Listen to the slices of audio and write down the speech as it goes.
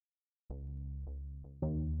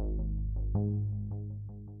Hello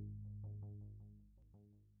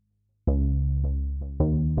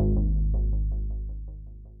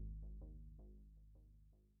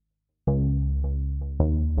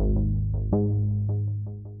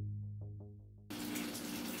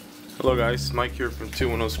guys, Mike here from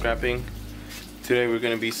 210 Scrapping. Today we're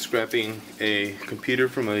going to be scrapping a computer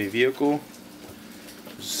from a vehicle.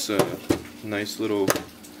 It's a nice little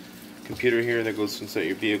computer here that goes inside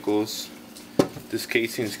your vehicles. This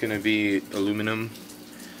casing is going to be aluminum,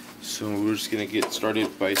 so we're just going to get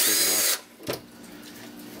started by taking off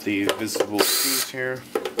the visible screws here.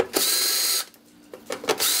 There's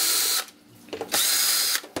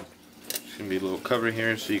going to be a little cover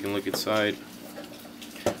here so you can look inside.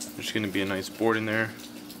 There's going to be a nice board in there.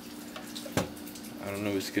 I don't know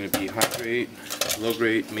if it's going to be high grade, low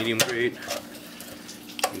grade, medium grade.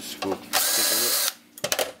 Just we'll take a look.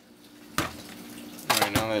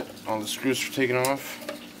 Alright, now that all the screws are taken off,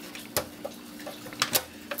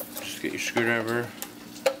 just get your screwdriver,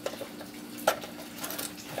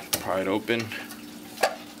 pry it open.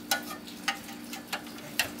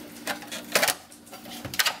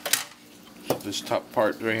 So this top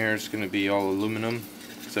part right here is going to be all aluminum,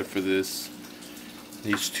 except for these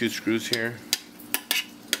two screws here.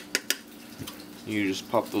 You just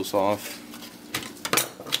pop those off.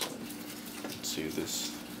 Let's see this.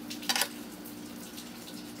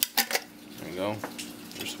 There we go.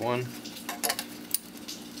 There's one.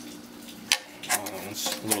 Oh, that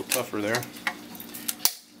one's a little tougher there.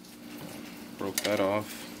 Broke that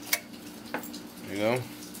off. There you go.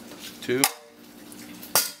 Two.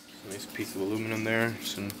 Nice piece of aluminum there.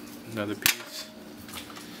 There's another piece.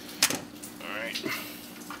 Alright.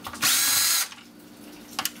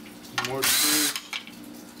 More screws.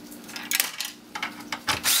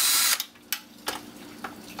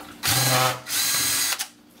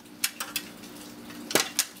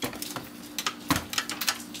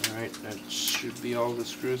 Alright, that should be all the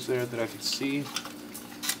screws there that I can see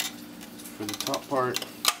for the top part.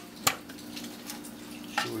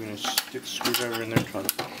 So we're going to stick a screwdriver in there and try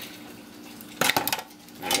to.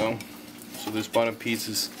 There you go. So this bottom piece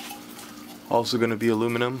is also going to be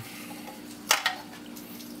aluminum.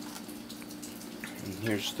 And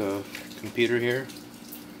here's the computer here.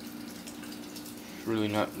 There's really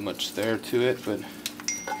not much there to it, but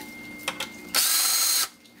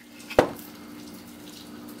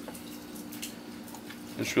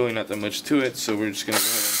there's really not that much to it, so we're just going to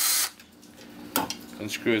go ahead and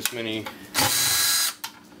unscrew as many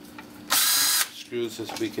screws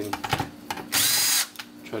as we can.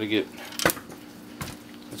 Try to get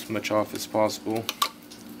as much off as possible.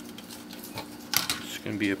 It's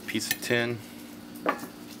going to be a piece of tin. Let's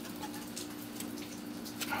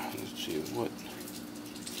see what.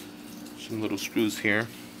 Some little screws here.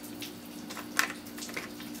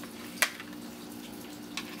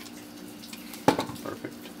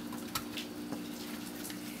 Perfect.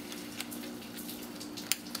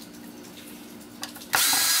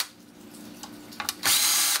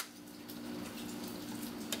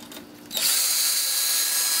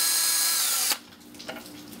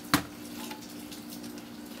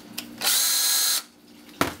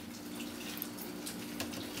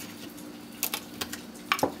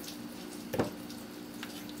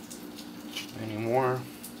 Any more?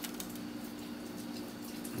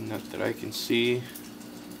 Not that I can see.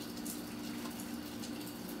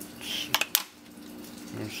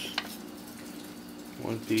 There's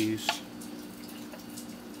one piece.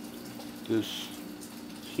 This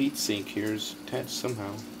heat sink here is attached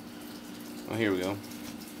somehow. Oh, here we go.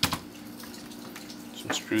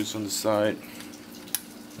 Some screws on the side.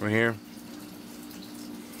 Right here.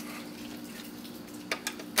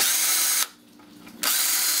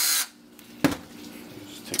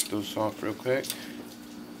 Take those off real quick.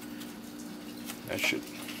 That should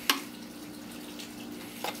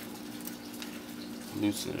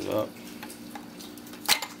loosen it up.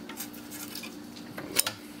 There we go.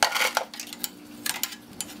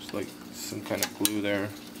 It's like some kind of glue there.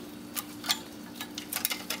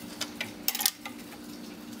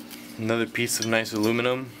 Another piece of nice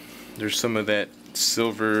aluminum. There's some of that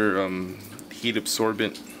silver heat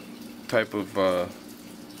absorbent type of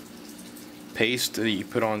paste that you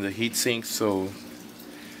put on the heat sink so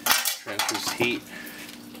it transfers heat.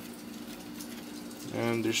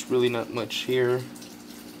 And there's really not much here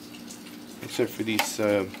except for these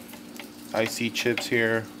IC chips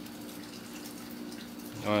here.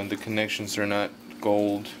 The connections are not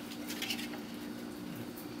gold.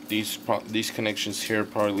 These connections here are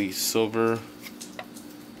probably silver.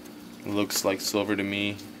 It looks like silver to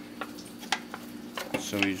me.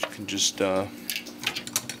 So you can just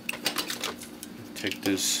take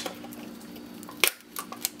this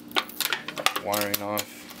wiring off.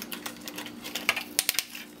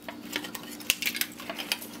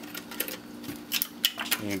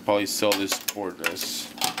 You can probably sell this board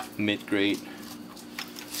as mid-grade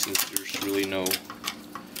since there's really no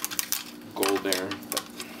gold there, but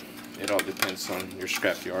it all depends on your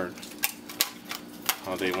scrapyard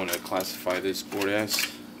how they want to classify this board as. So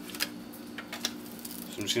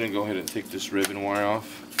I'm just going to go ahead and take this ribbon wire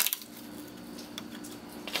off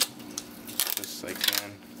best I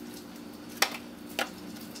can.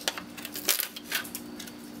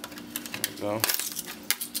 There we go.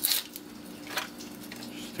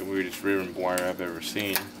 Just the weirdest ribbon wire I've ever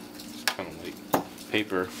seen. It's kind of like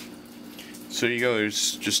paper. So there you go,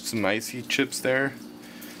 there's just some icy chips there.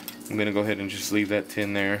 I'm going to go ahead and just leave that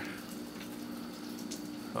tin there.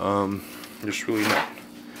 There's really not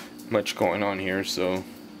much going on here, so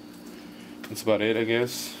that's about it, I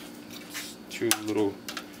guess. Two little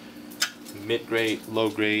mid-grade,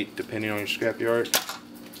 low-grade, depending on your scrapyard.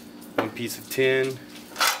 One piece of tin,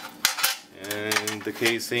 and the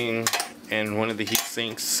casing, and one of the heat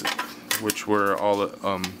sinks, which were all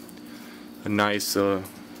a nice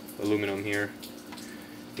aluminum here.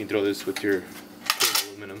 You can throw this with your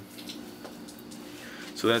aluminum.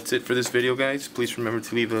 So that's it for this video, guys. Please remember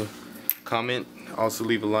to leave a comment, also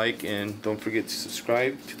leave a like, and don't forget to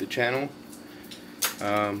subscribe to the channel.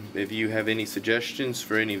 If you have any suggestions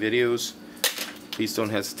for any videos, please don't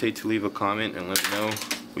hesitate to leave a comment and let me know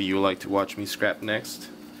what you would like to watch me scrap next,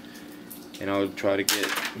 and I'll try to get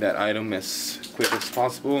that item as quick as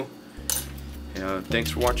possible.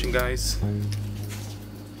 Thanks for watching, guys, and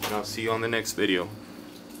I'll see you on the next video.